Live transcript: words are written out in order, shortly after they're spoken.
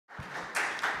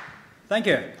Thank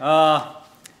you. Glad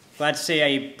to see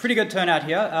a pretty good turnout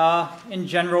here. In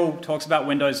general, talks about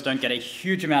Windows don't get a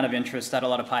huge amount of interest at a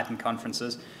lot of Python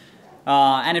conferences.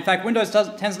 And in fact, Windows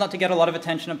tends not to get a lot of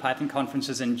attention at Python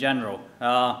conferences in general.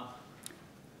 I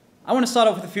want to start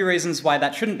off with a few reasons why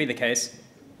that shouldn't be the case.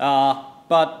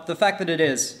 But the fact that it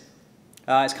is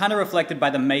kind of reflected by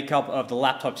the makeup of the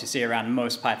laptops you see around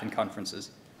most Python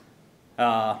conferences.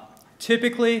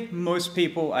 Typically, most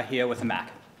people are here with a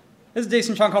Mac. There's a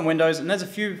decent chunk on Windows, and there's a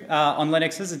few on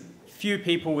Linux. There's a few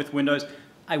people with Windows.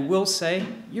 I will say,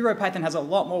 EuroPython has a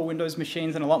lot more Windows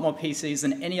machines and a lot more PCs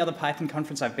than any other Python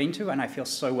conference I've been to, and I feel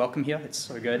so welcome here. It's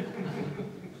so good.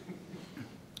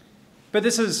 But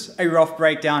this is a rough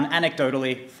breakdown,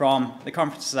 anecdotally, from the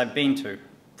conferences I've been to,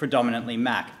 predominantly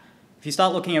Mac. If you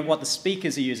start looking at what the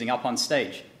speakers are using up on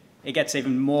stage, it gets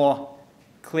even more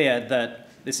clear that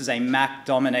this is a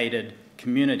Mac-dominated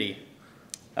community.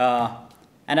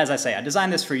 And as I say, I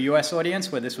designed this for a US audience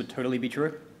where this would totally be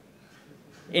true.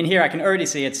 In here, I can already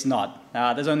see it's not.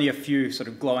 There's only a few sort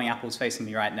of glowing apples facing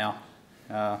me right now,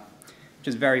 which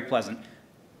is very pleasant.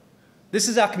 This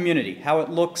is our community, how it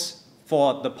looks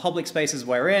for the public spaces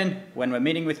we're in, when we're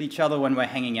meeting with each other, when we're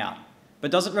hanging out.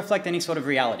 But does it reflect any sort of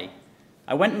reality?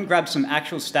 I went and grabbed some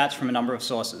actual stats from a number of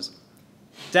sources.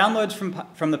 Downloads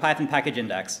from the Python package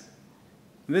index.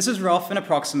 This is rough and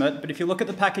approximate, but if you look at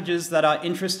the packages that are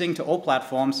interesting to all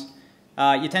platforms,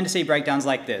 you tend to see breakdowns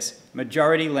like this.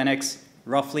 Majority Linux,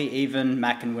 roughly even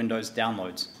Mac and Windows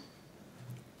downloads.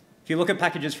 If you look at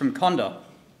packages from Conda,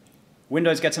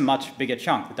 Windows gets a much bigger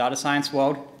chunk. The data science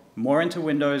world, more into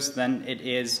Windows than it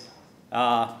is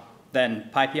than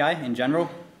PyPI in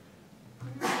general.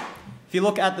 If you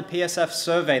look at the PSF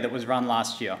survey that was run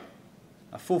last year,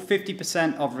 a full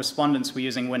 50% of respondents were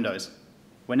using Windows.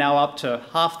 We're now up to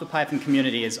half the Python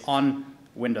community is on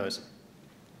Windows.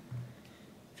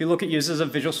 If you look at users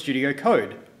of Visual Studio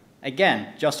Code,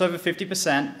 again, just over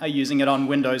 50% are using it on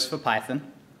Windows for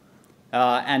Python,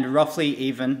 and roughly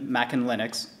even Mac and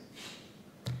Linux.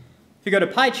 If you go to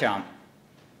PyCharm,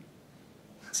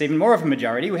 it's even more of a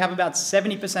majority. We have about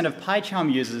 70% of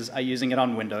PyCharm users are using it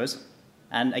on Windows,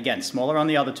 and again, smaller on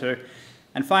the other two.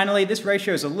 And finally, this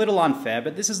ratio is a little unfair,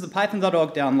 but this is the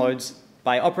python.org downloads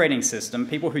by operating system,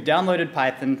 people who downloaded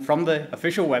Python from the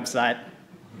official website.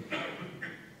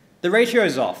 The ratio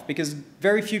is off because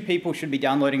very few people should be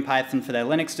downloading Python for their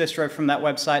Linux distro from that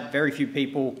website. Very few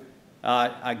people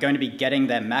are going to be getting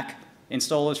their Mac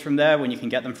installers from there when you can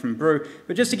get them from Brew.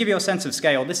 But just to give you a sense of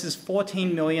scale, this is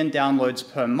 14 million downloads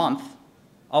per month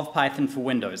of Python for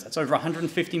Windows. That's over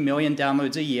 150 million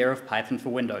downloads a year of Python for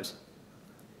Windows.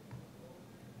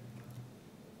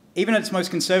 Even at its most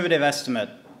conservative estimate,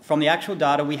 from the actual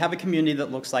data, we have a community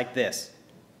that looks like this.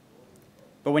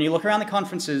 But when you look around the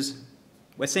conferences,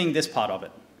 we're seeing this part of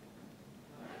it.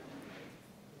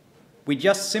 We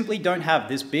just simply don't have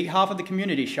this big half of the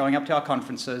community showing up to our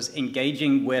conferences,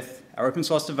 engaging with our open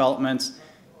source developments,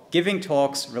 giving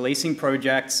talks, releasing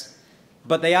projects,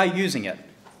 but they are using it.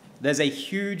 There's a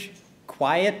huge,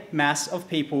 quiet mass of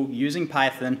people using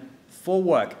Python for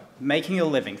work, making a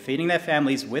living, feeding their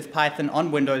families with Python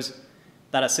on Windows,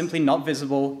 that are simply not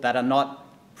visible, that are not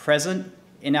present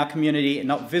in our community, and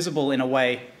not visible in a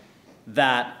way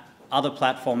that other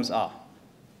platforms are.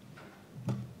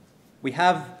 We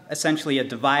have essentially a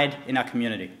divide in our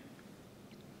community.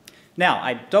 Now,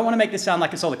 I don't want to make this sound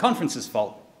like it's all the conference's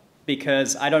fault,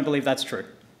 because I don't believe that's true.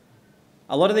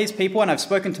 A lot of these people, and I've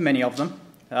spoken to many of them,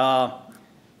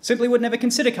 simply would never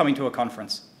consider coming to a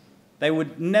conference. They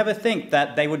would never think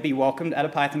that they would be welcomed at a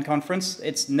Python conference.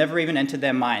 It's never even entered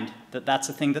their mind that that's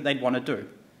a thing that they'd want to do.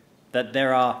 That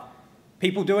there are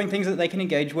people doing things that they can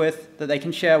engage with, that they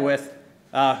can share with,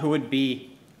 who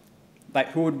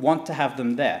would want to have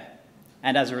them there.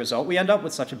 And as a result, we end up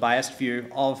with such a biased view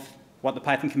of what the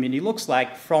Python community looks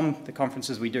like from the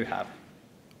conferences we do have.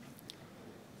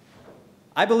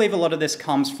 I believe a lot of this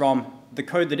comes from the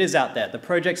code that is out there, the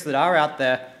projects that are out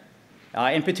there,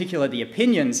 in particular the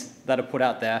opinions that are put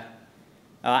out there,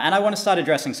 and I want to start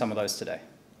addressing some of those today.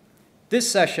 This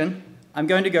session, I'm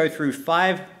going to go through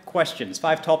 5 questions,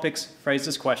 5 topics phrased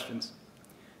as questions.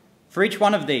 For each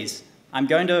one of these, I'm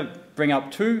going to bring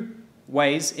up 2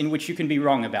 ways in which you can be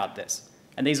wrong about this.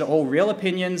 And these are all real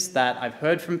opinions that I've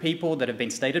heard from people that have been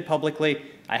stated publicly.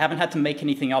 I haven't had to make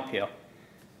anything up here.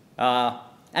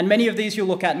 And many of these you'll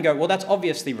look at and go, well, that's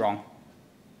obviously wrong.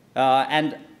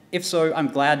 And if so, I'm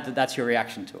glad that that's your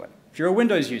reaction to it. If you're a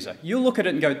Windows user, you'll look at it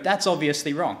and go, that's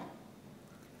obviously wrong.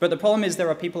 But the problem is there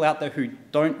are people out there who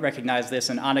don't recognize this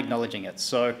and aren't acknowledging it.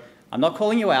 So I'm not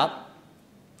calling you out,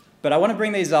 but I want to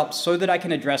bring these up so that I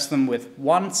can address them with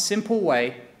one simple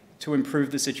way to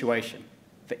improve the situation.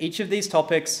 For each of these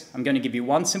topics, I'm going to give you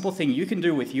one simple thing you can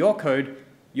do with your code,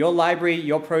 your library,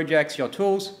 your projects, your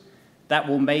tools, that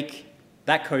will make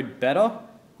that code better,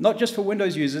 not just for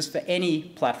Windows users, for any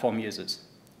platform users.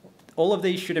 All of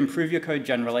these should improve your code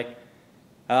generally.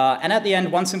 And at the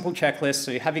end, one simple checklist,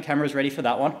 so you have your cameras ready for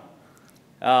that one,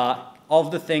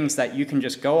 of the things that you can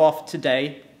just go off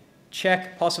today,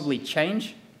 check, possibly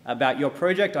change about your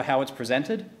project or how it's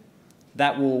presented,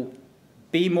 that will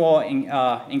be more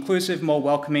inclusive, more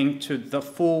welcoming to the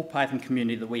full Python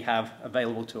community that we have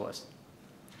available to us.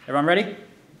 Everyone ready?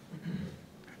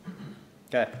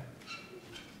 Okay.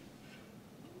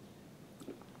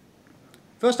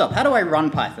 First up, how do I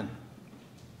run Python?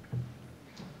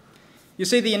 You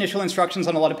see the initial instructions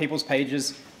on a lot of people's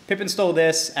pages. Pip install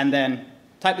this, and then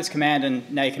type this command,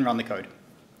 and now you can run the code.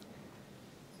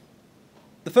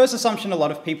 The first assumption a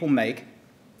lot of people make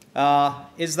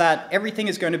is that everything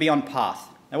is going to be on path.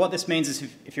 Now what this means is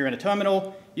if you're in a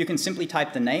terminal, you can simply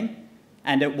type the name,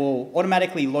 and it will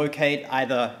automatically locate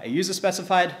either a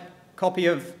user-specified copy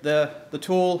of the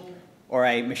tool, or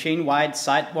a machine-wide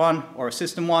site one, or a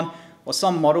system one, or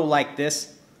some model like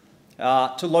this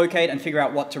to locate and figure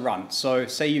out what to run. So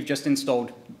say you've just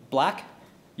installed black,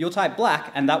 you'll type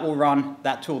black, and that will run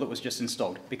that tool that was just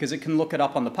installed, because it can look it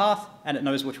up on the path, and it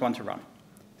knows which one to run.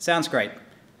 Sounds great.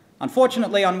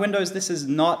 Unfortunately, on Windows, this is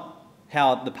not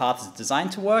how the path is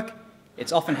designed to work.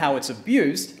 It's often how it's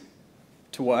abused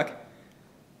to work,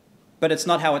 but it's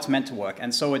not how it's meant to work,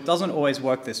 and so it doesn't always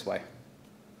work this way.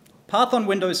 Path on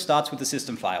Windows starts with the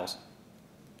system files.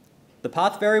 The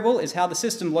path variable is how the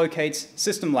system locates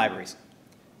system libraries.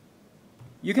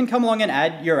 You can come along and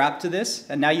add your app to this,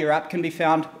 and now your app can be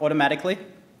found automatically.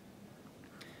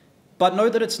 But know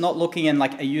that it's not looking in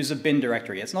like a user bin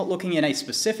directory. It's not looking in a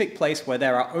specific place where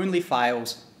there are only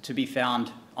files to be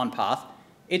found on path.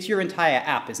 It's your entire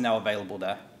app is now available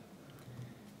there.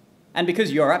 And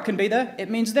because your app can be there,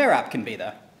 it means their app can be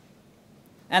there.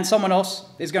 And someone else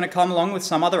is going to come along with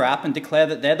some other app and declare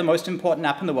that they're the most important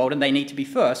app in the world and they need to be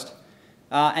first.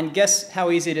 And guess how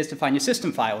easy it is to find your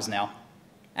system files now.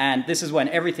 And this is when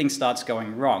everything starts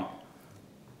going wrong.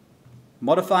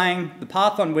 Modifying the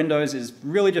path on Windows is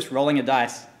really just rolling a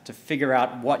dice to figure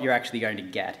out what you're actually going to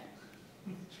get.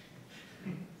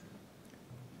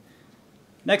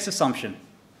 Next assumption,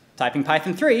 typing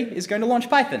Python 3 is going to launch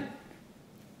Python.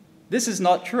 This is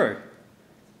not true.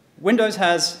 Windows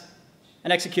has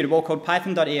an executable called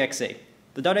python.exe.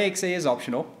 The .exe is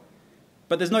optional,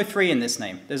 but there's no 3 in this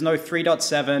name. There's no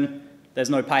 3.7, there's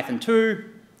no Python 2,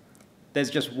 there's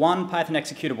just one Python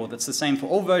executable that's the same for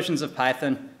all versions of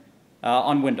Python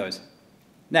on Windows.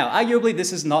 Now, arguably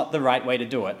this is not the right way to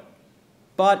do it,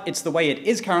 but it's the way it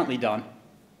is currently done,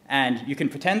 and you can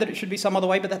pretend that it should be some other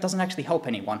way, but that doesn't actually help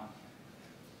anyone,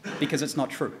 because it's not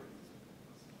true.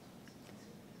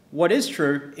 What is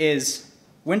true is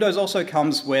Windows also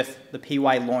comes with the py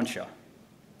launcher.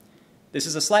 This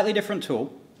is a slightly different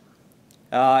tool.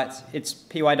 It's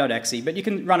py.exe, but you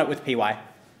can run it with py.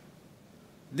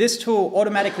 This tool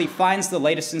automatically finds the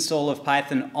latest install of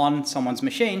Python on someone's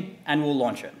machine and will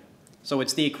launch it. So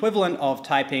it's the equivalent of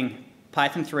typing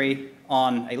Python 3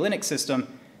 on a Linux system,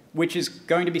 which is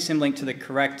going to be symlinked to the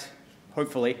correct,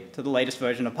 hopefully, to the latest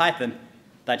version of Python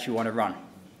that you want to run.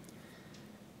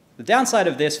 The downside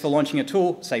of this for launching a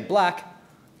tool, say Black,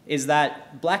 is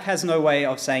that Black has no way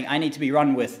of saying, I need to be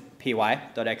run with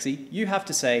py.exe. You have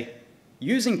to say,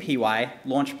 using py,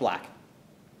 launch Black.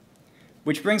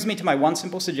 Which brings me to my one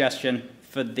simple suggestion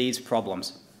for these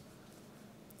problems.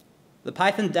 The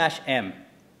Python-m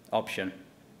option.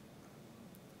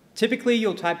 Typically,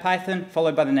 you'll type Python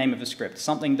followed by the name of a script,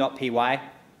 something.py.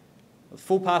 The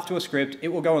full path to a script, it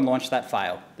will go and launch that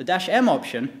file. The -m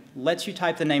option lets you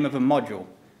type the name of a module.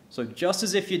 So just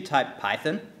as if you'd type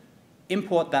Python,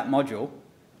 import that module,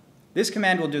 this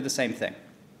command will do the same thing.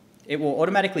 It will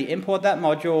automatically import that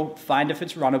module, find if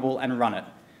it's runnable, and run it.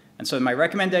 And so my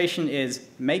recommendation is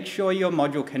make sure your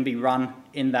module can be run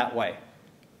in that way.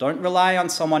 Don't rely on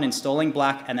someone installing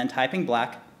Black and then typing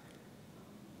Black.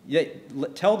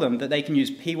 Tell them that they can use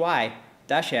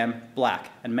py-m Black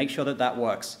and make sure that that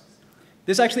works.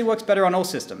 This actually works better on all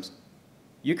systems.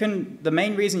 The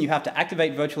main reason you have to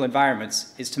activate virtual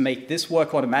environments is to make this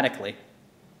work automatically.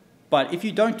 But if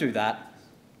you don't do that,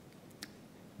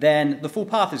 then the full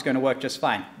path is going to work just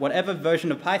fine. Whatever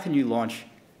version of Python you launch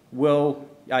will,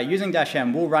 using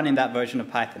 -m, will run in that version of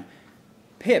Python.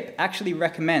 Pip actually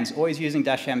recommends always using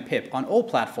 -m pip on all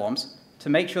platforms to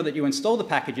make sure that you install the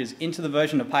packages into the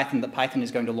version of Python that Python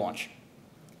is going to launch.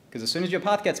 Because as soon as your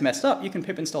path gets messed up, you can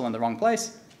pip install in the wrong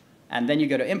place, and then you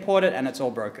go to import it, and it's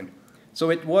all broken. So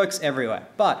it works everywhere,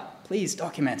 but please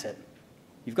document it.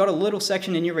 You've got a little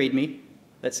section in your README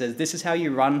that says this is how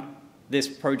you run this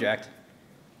project.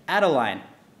 Add a line,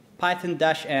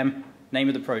 Python-m, name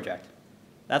of the project.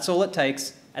 That's all it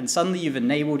takes, and suddenly you've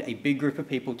enabled a big group of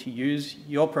people to use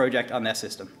your project on their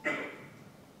system.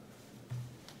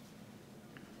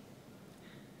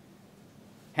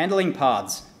 Handling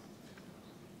paths.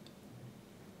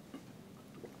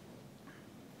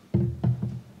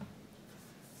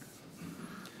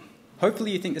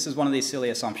 Hopefully you think this is one of these silly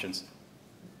assumptions.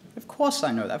 Of course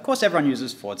I know that. Of course everyone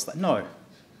uses /. No.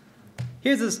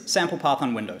 Here's a sample path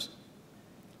on Windows.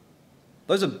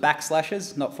 Those are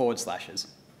backslashes, not /.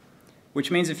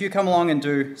 Which means if you come along and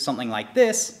do something like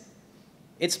this,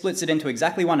 it splits it into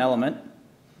exactly one element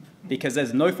because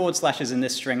there's no / in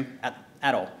this string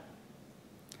at all.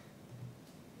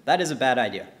 That is a bad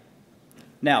idea.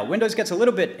 Now, Windows gets a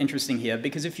little bit interesting here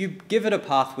because if you give it a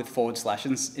path with /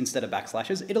 instead of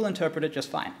backslashes, it'll interpret it just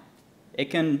fine.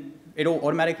 It'll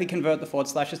automatically convert the /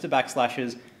 to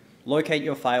backslashes, locate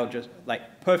your file just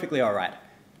like perfectly all right.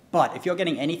 But if you're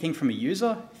getting anything from a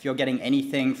user, if you're getting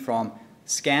anything from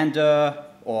scandir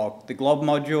or the glob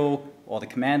module or the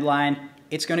command line,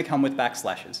 it's going to come with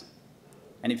backslashes.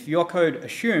 And if your code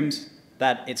assumes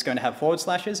that it's going to have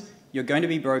 /, you're going to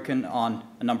be broken on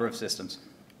a number of systems.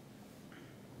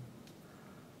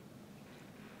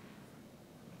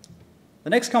 The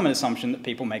next common assumption that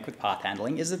people make with path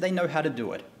handling is that they know how to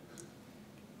do it.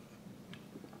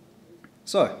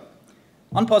 So,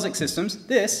 on POSIX systems,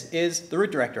 this is the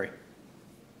root directory.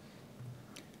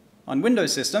 On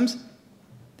Windows systems,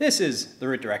 this is the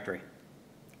root directory.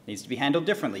 It needs to be handled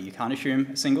differently. You can't assume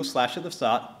a single / at the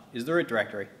start is the root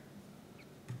directory.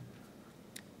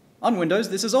 On Windows,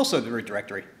 this is also the root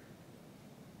directory.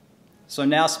 So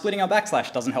now splitting our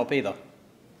backslash doesn't help either.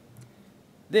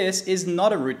 This is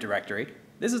not a root directory.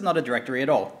 This is not a directory at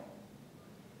all.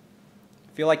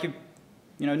 Feel like you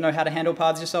know how to handle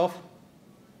paths yourself?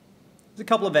 There's a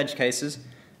couple of edge cases.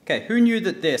 Okay, who knew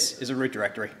that this is a root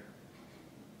directory?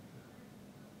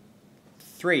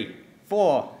 3,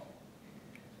 4.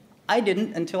 I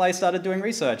didn't until I started doing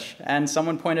research, and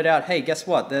someone pointed out, hey, guess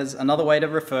what? There's another way to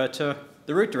refer to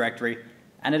the root directory,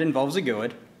 and it involves a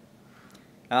GUID.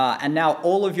 And now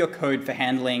all of your code for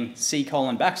handling C:\/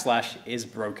 is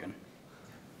broken.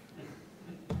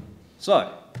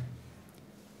 So,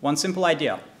 one simple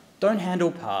idea. Don't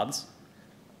handle paths.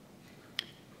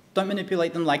 Don't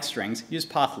manipulate them like strings. Use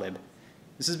pathlib.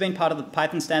 This has been part of the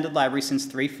Python standard library since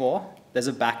 3.4. There's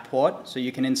a backport, so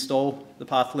you can install the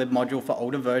pathlib module for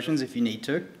older versions if you need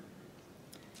to.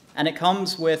 And it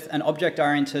comes with an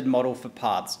object-oriented model for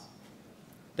paths.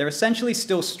 They're essentially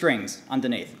still strings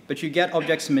underneath, but you get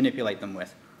objects to manipulate them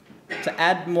with. To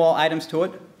add more items to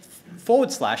it, /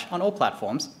 on all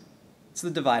platforms, it's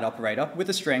the divide operator, with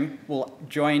a string will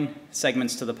join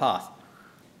segments to the path.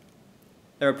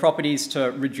 There are properties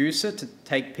to reduce it, to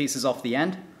take pieces off the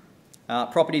end,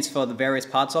 properties for the various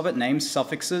parts of it, names,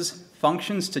 suffixes,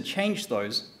 functions to change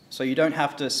those, so you don't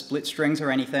have to split strings or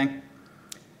anything.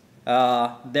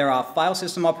 There are file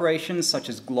system operations such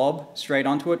as glob straight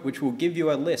onto it, which will give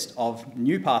you a list of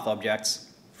new path objects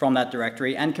from that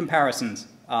directory, and comparisons.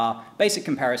 Basic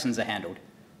comparisons are handled.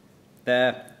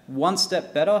 They're one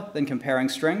step better than comparing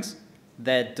strings.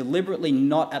 They're deliberately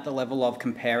not at the level of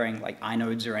comparing like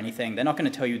inodes or anything. They're not going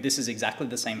to tell you this is exactly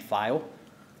the same file,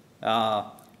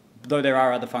 though there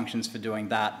are other functions for doing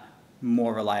that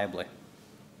more reliably.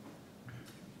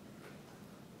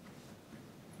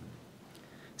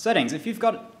 Settings. If you've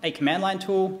got a command line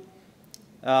tool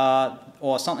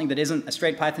or something that isn't a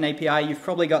straight Python API, you've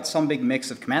probably got some big mix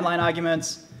of command line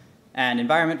arguments and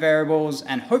environment variables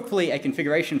and hopefully a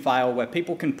configuration file where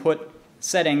people can put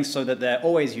settings so that they're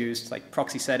always used, like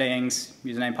proxy settings,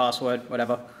 username, password,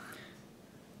 whatever.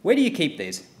 Where do you keep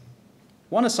these?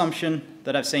 One assumption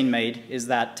that I've seen made is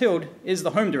that tilde is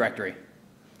the home directory.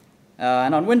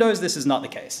 And on Windows, this is not the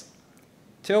case.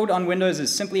 Tilde on Windows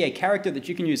is simply a character that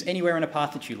you can use anywhere in a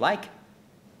path that you like.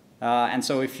 And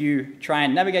so if you try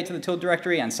and navigate to the tilde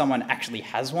directory and someone actually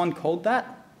has one called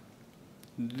that,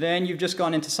 then you've just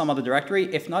gone into some other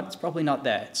directory. If not, it's probably not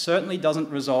there. It certainly doesn't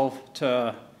resolve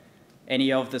to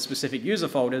any of the specific user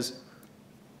folders.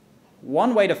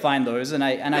 One way to find those, and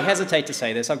I hesitate to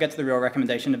say this, I'll get to the real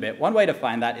recommendation in a bit. One way to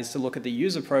find that is to look at the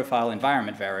user profile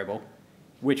environment variable,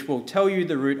 which will tell you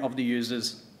the root of the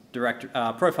user's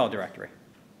profile directory.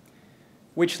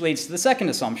 Which leads to the second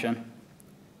assumption.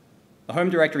 The home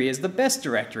directory is the best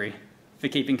directory for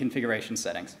keeping configuration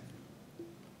settings.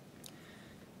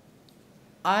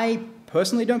 I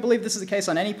personally don't believe this is the case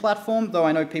on any platform, though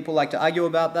I know people like to argue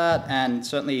about that, and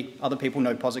certainly other people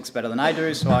know POSIX better than I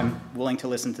do, so I'm willing to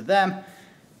listen to them.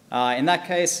 in that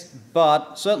case,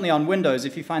 but certainly on Windows,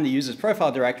 if you find the user's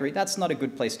profile directory, that's not a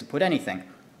good place to put anything.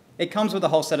 It comes with a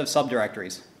whole set of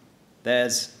subdirectories.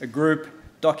 There's a group,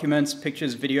 documents,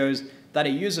 pictures, videos that are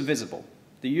user visible.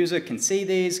 The user can see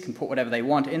these, can put whatever they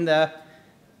want in there,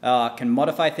 can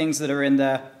modify things that are in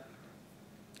there.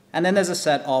 And then there's a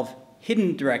set of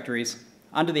hidden directories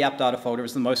under the app data folder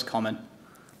is the most common,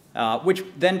 which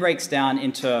then breaks down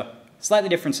into slightly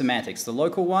different semantics. The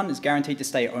local one is guaranteed to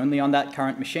stay only on that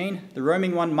current machine. The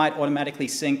roaming one might automatically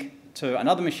sync to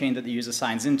another machine that the user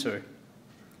signs into.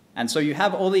 And so you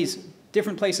have all these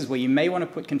different places where you may want to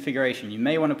put configuration, you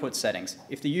may want to put settings.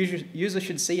 If the user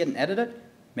should see it and edit it,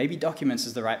 maybe documents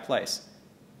is the right place.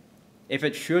 If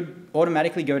it should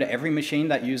automatically go to every machine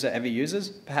that user ever uses,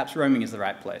 perhaps roaming is the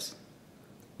right place.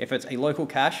 If it's a local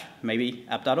cache, maybe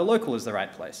app data local is the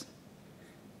right place.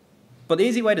 But the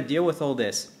easy way to deal with all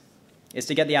this is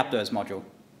to get the AppDirs module.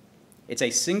 It's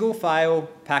a single file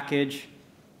package.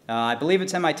 I believe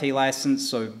it's MIT licensed,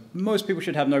 so most people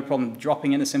should have no problem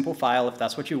dropping in a simple file if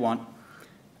that's what you want.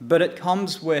 But it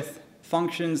comes with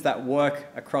functions that work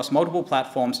across multiple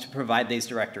platforms to provide these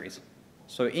directories.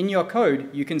 So in your code,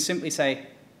 you can simply say,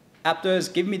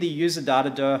 AppDirs, give me the user data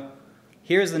dir.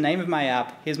 Here's the name of my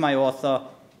app. Here's my author.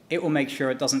 It will make sure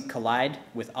it doesn't collide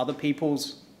with other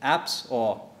people's apps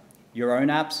or your own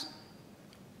apps.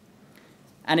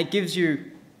 And it gives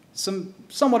you some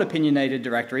somewhat opinionated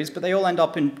directories, but they all end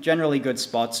up in generally good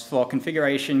spots for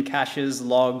configuration, caches,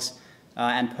 logs,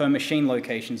 and per machine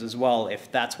locations as well,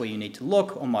 if that's where you need to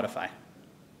look or modify.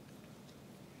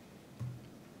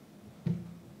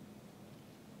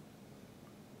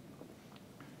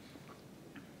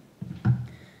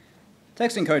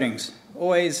 Text encodings,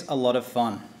 always a lot of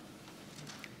fun.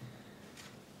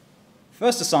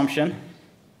 First assumption,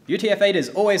 UTF-8 is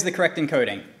always the correct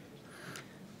encoding.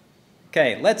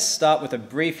 Okay, let's start with a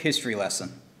brief history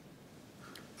lesson.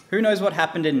 Who knows what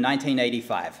happened in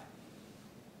 1985?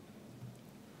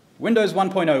 Windows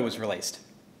 1.0 was released.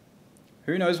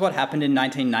 Who knows what happened in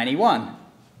 1991?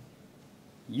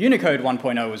 Unicode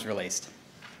 1.0 was released.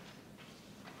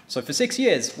 So for 6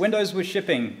 years, Windows was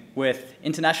shipping with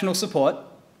international support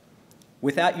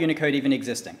without Unicode even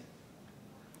existing.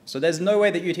 So there's no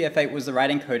way that UTF-8 was the right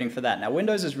encoding for that. Now,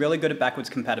 Windows is really good at backwards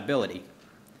compatibility.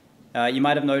 You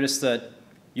might have noticed that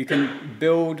you can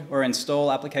build or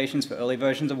install applications for early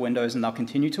versions of Windows and they'll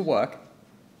continue to work,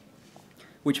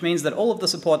 which means that all of the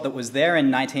support that was there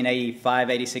in 1985,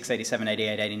 86, 87,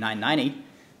 88, 89, 90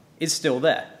 is still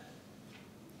there.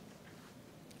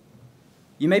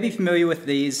 You may be familiar with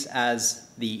these as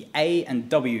the A and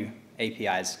W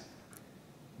APIs.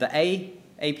 The A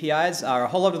APIs are a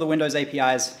whole lot of the Windows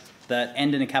APIs that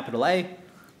end in a capital A.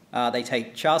 They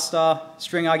take char star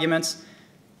string arguments.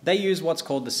 They use what's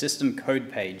called the system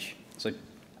code page. So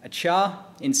a char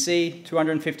in C,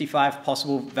 255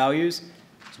 possible values.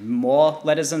 There's more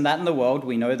letters than that in the world,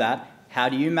 we know that. How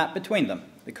do you map between them?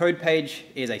 The code page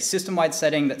is a system-wide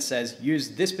setting that says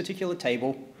use this particular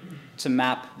table to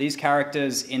map these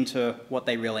characters into what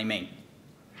they really mean.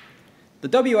 The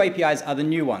W APIs are the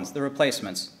new ones, the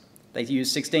replacements. They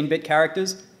use 16-bit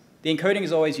characters. The encoding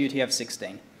is always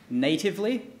UTF-16.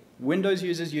 Natively, Windows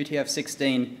uses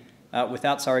UTF-16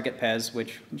 without surrogate pairs,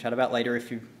 which we can chat about later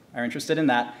if you are interested in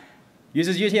that,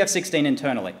 uses UTF-16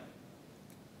 internally.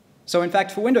 So in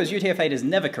fact, for Windows, UTF-8 is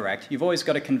never correct. You've always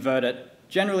got to convert it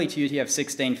generally to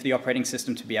UTF-16 for the operating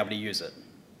system to be able to use it.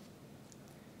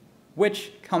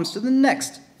 Which comes to the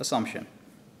next assumption.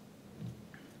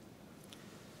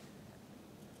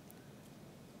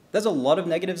 There's a lot of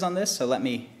negatives on this, so let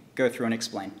me go through and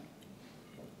explain.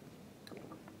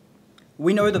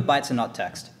 We know that bytes are not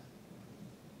text.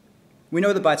 We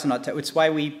know that bytes are not text. It's why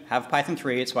we have Python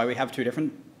 3. It's why we have two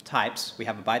different types. We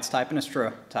have a bytes type and a str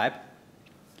type.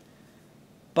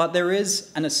 But there is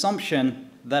an assumption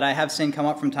that I have seen come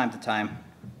up from time to time,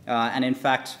 and in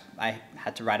fact, I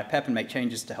had to write a PEP and make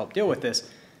changes to help deal with this,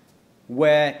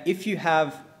 where if you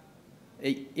have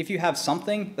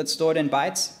something that's stored in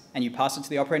bytes and you pass it to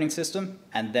the operating system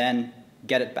and then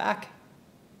get it back,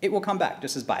 it will come back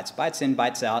just as bytes. Bytes in,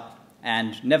 bytes out,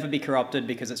 and never be corrupted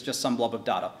because it's just some blob of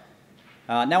data.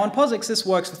 Now on POSIX, this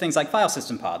works for things like file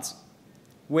system paths,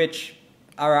 which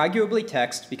are arguably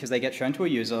text because they get shown to a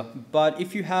user, but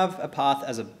if you have a path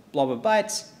as a blob of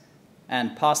bytes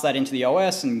and pass that into the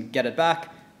OS and get it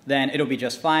back, then it'll be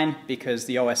just fine because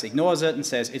the OS ignores it and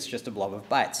says it's just a blob of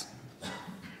bytes.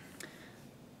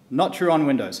 Not true on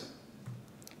Windows.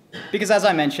 Because as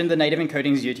I mentioned, the native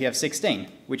encoding is UTF-16,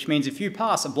 which means if you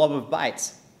pass a blob of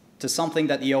bytes to something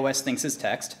that the OS thinks is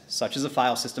text, such as a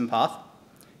file system path,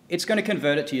 it's going to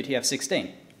convert it to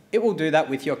UTF-16. it will do that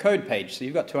with your code page. So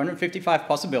you've got 255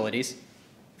 possibilities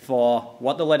for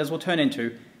what the letters will turn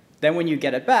into. Then when you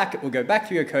get it back, it will go back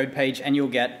through your code page, and you'll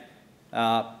get,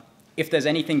 if there's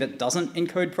anything that doesn't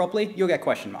encode properly, you'll get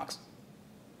question marks.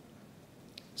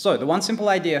 So the one simple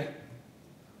idea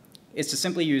is to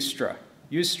simply use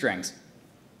strings.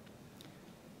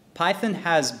 Python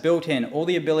has built in all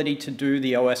the ability to do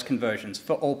the OS conversions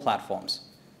for all platforms.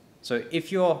 So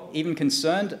if you're even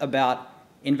concerned about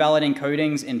invalid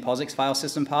encodings in POSIX file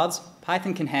system paths,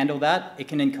 Python can handle that. It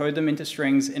can encode them into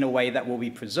strings in a way that will be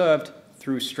preserved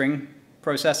through string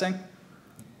processing.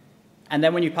 And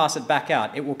then when you pass it back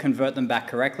out, it will convert them back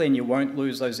correctly, and you won't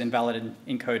lose those invalid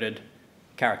encoded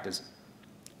characters.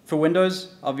 For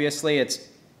Windows, obviously, it's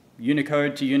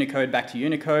Unicode to Unicode back to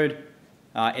Unicode.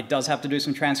 It does have to do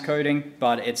some transcoding,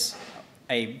 but it's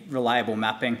a reliable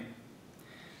mapping.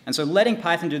 And so letting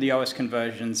Python do the OS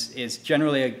conversions is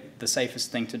generally the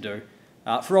safest thing to do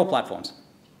for all platforms.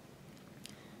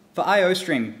 For IO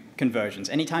stream conversions,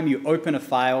 anytime you open a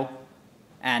file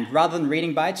and rather than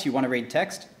reading bytes, you want to read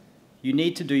text, you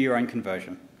need to do your own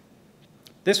conversion.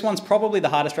 This one's probably the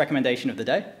hardest recommendation of the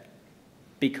day,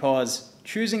 because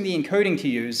choosing the encoding to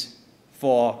use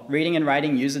for reading and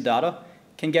writing user data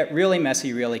can get really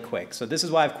messy really quick. So this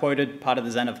is why I've quoted part of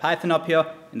the Zen of Python up here.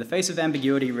 In the face of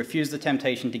ambiguity, refuse the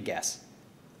temptation to guess.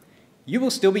 You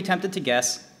will still be tempted to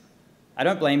guess. I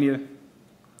don't blame you.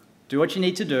 Do what you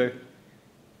need to do.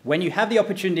 When you have the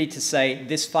opportunity to say,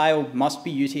 this file must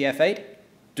be UTF-8,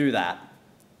 do that.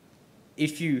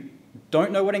 If you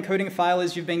don't know what encoding a file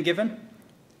is you've been given,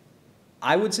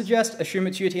 I would suggest assume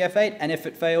it's UTF-8, and if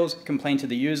it fails, complain to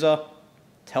the user.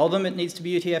 Tell them it needs to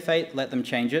be UTF-8, let them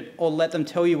change it, or let them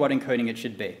tell you what encoding it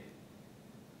should be.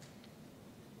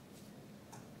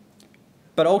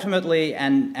 But ultimately,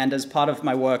 and as part of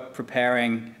my work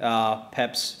preparing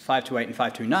PEPs 528 and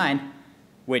 529,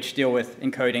 which deal with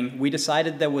encoding, we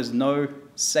decided there was no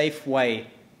safe way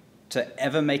to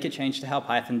ever make a change to how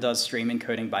Python does stream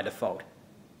encoding by default.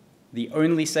 The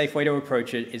only safe way to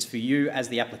approach it is for you as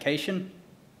the application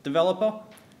developer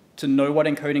to know what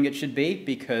encoding it should be,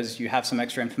 because you have some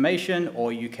extra information,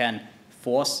 or you can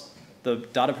force the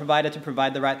data provider to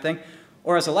provide the right thing.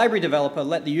 Or as a library developer,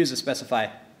 let the user specify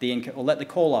or let the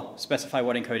caller specify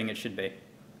what encoding it should be.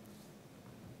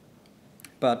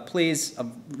 But please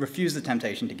refuse the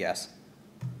temptation to guess.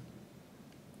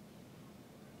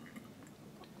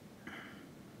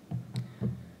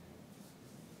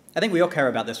 I think we all care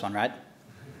about this one, right?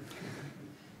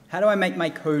 How do I make my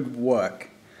code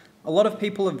work? A lot of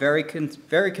people are very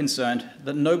concerned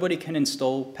that nobody can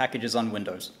install packages on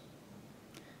Windows.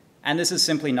 And this is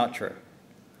simply not true.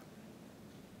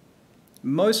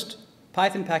 Most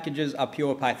Python packages are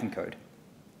pure Python code.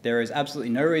 There is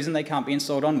absolutely no reason they can't be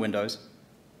installed on Windows,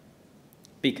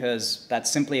 because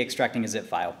that's simply extracting a zip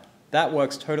file. That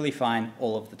works totally fine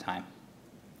all of the time.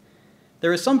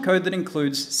 There is some code that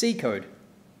includes C code.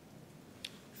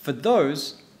 For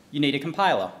those, you need a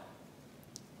compiler.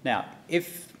 Now,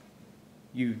 if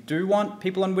you do want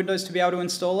people on Windows to be able to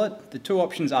install it, the two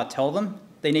options are tell them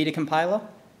they need a compiler,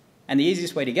 and the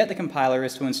easiest way to get the compiler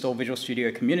is to install Visual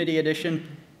Studio Community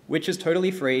Edition, which is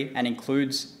totally free and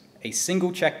includes a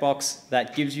single checkbox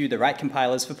that gives you the right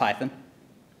compilers for Python.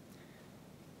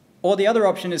 Or the other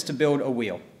option is to build a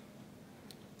wheel.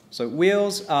 So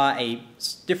wheels are a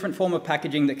different form of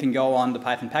packaging that can go on the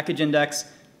Python package index.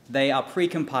 They are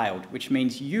pre-compiled, which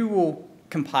means you will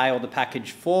compile the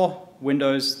package for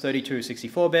Windows 32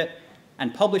 64-bit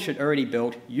and publish it already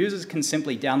built. Users can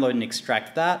simply download and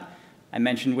extract that. I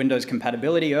mentioned Windows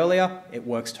compatibility earlier. It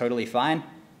works totally fine.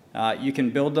 You can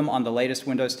build them on the latest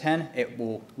Windows 10. It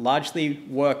will largely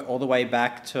work all the way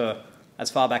back to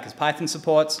as far back as Python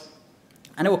supports.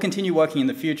 And it will continue working in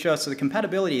the future, so the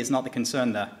compatibility is not the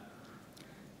concern there.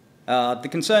 The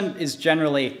concern is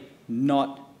generally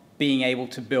not being able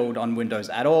to build on Windows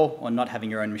at all, or not having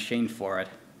your own machine for it.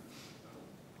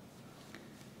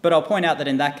 But I'll point out that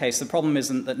in that case, the problem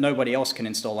isn't that nobody else can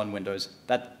install on Windows.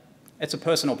 It's a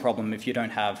personal problem if you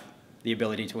don't have the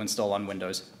ability to install on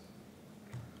Windows.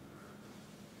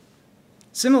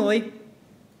 Similarly,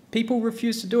 people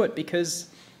refuse to do it because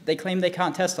they claim they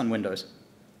can't test on Windows.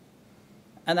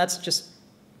 And that's just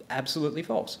absolutely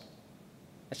false.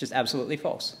 That's just absolutely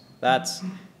false.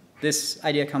 This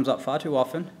idea comes up far too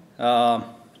often. I'm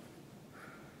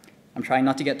trying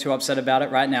not to get too upset about it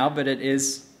right now, but it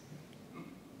is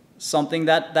something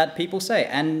that people say.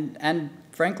 And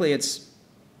frankly,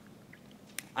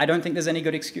 I don't think there's any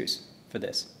good excuse for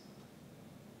this.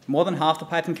 More than half the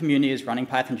Python community is running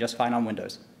Python just fine on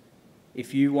Windows.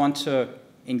 If you want to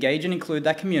engage and include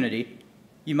that community,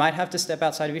 you might have to step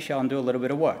outside of your shell and do a little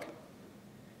bit of work.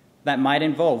 that might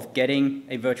involve getting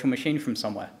a virtual machine from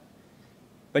somewhere.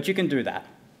 But you can do that.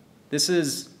 This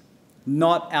is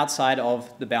not outside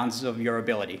of the bounds of your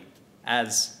ability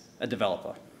as a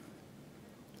developer.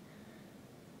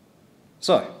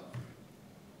 So,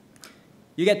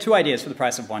 you get two ideas for the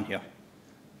price of one here.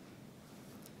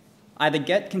 Either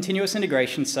get continuous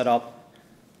integration set up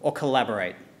or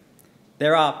collaborate.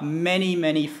 There are many,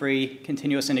 many free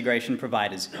continuous integration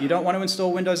providers. You don't want to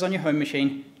install Windows on your home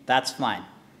machine, that's fine.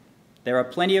 There are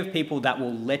plenty of people that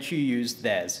will let you use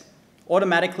theirs.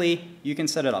 Automatically, you can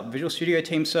set it up. Visual Studio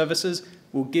Team Services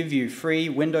will give you free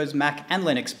Windows, Mac, and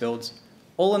Linux builds,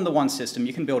 all in the one system.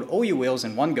 You can build all your wheels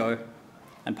in one go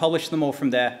and publish them all from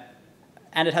there.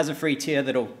 And it has a free tier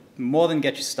that'll more than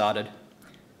get you started.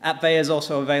 AppVeyor is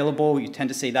also available. You tend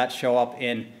to see that show up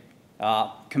in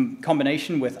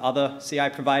combination with other CI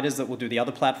providers that will do the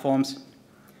other platforms.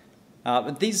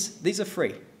 But these are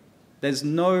free. There's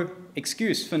no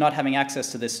excuse for not having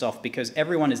access to this stuff because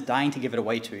everyone is dying to give it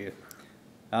away to you.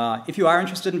 If you are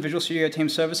interested in Visual Studio Team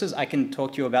Services, I can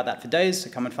talk to you about that for days, so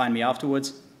come and find me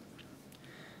afterwards.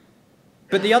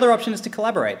 But the other option is to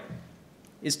collaborate,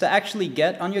 is to actually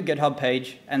get on your GitHub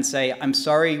page and say, I'm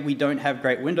sorry, we don't have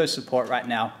great Windows support right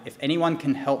now. If anyone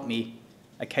can help me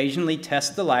occasionally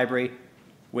test the library,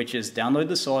 which is download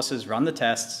the sources, run the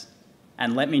tests,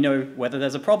 and let me know whether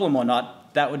there's a problem or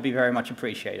not, that would be very much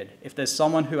appreciated. If there's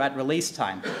someone who at release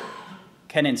time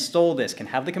can install this, can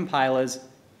have the compilers,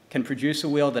 can produce a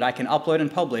wheel that I can upload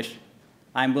and publish,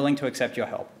 I'm willing to accept your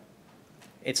help.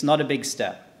 It's not a big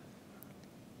step.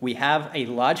 We have a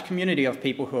large community of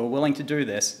people who are willing to do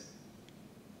this,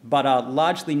 but are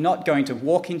largely not going to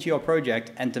walk into your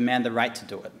project and demand the right to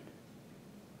do it.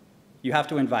 You have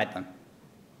to invite them,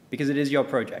 because it is your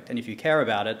project, and if you care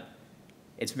about it,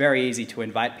 it's very easy to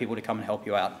invite people to come and help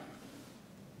you out.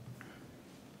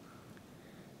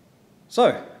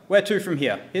 So, where to from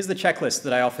here? Here's the checklist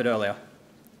that I offered earlier.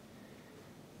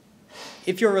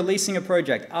 If you're releasing a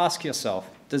project, ask yourself,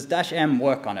 does -m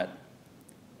work on it?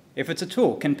 If it's a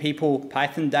tool, can people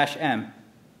Python -m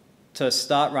to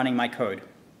start running my code?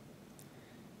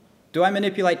 Do I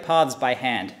manipulate paths by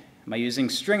hand? Am I using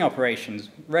string operations,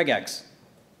 regex,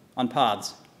 on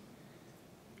paths?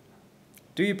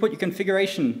 Do you put your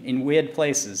configuration in weird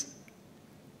places?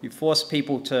 You force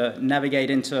people to navigate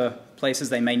into places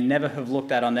they may never have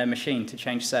looked at on their machine to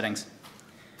change settings.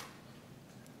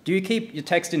 Do you keep your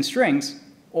text in strings,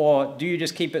 or do you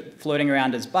just keep it floating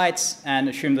around as bytes and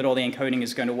assume that all the encoding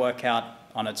is going to work out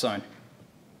on its own?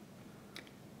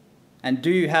 And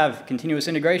do you have continuous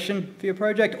integration for your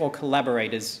project, or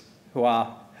collaborators who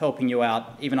are helping you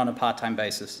out, even on a part-time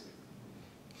basis?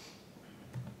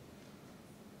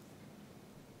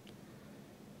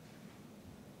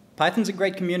 Python's a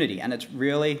great community, and it's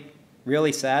really,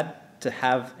 really sad to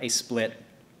have a split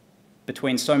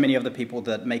between so many of the people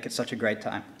that make it such a great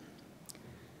time.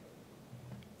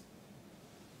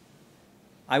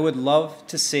 I would love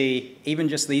to see even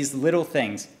just these little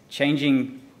things,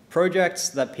 changing projects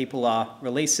that people are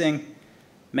releasing,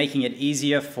 making it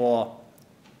easier for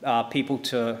people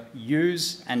to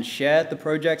use and share the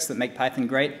projects that make Python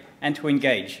great, and to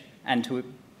engage, and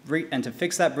to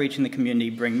fix that breach in the community,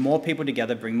 bring more people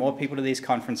together, bring more people to these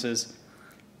conferences,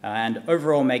 and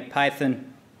overall make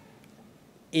Python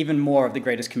even more of the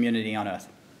greatest community on earth.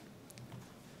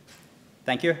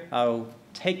 Thank you. I'll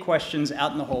take questions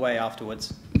out in the hallway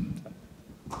afterwards.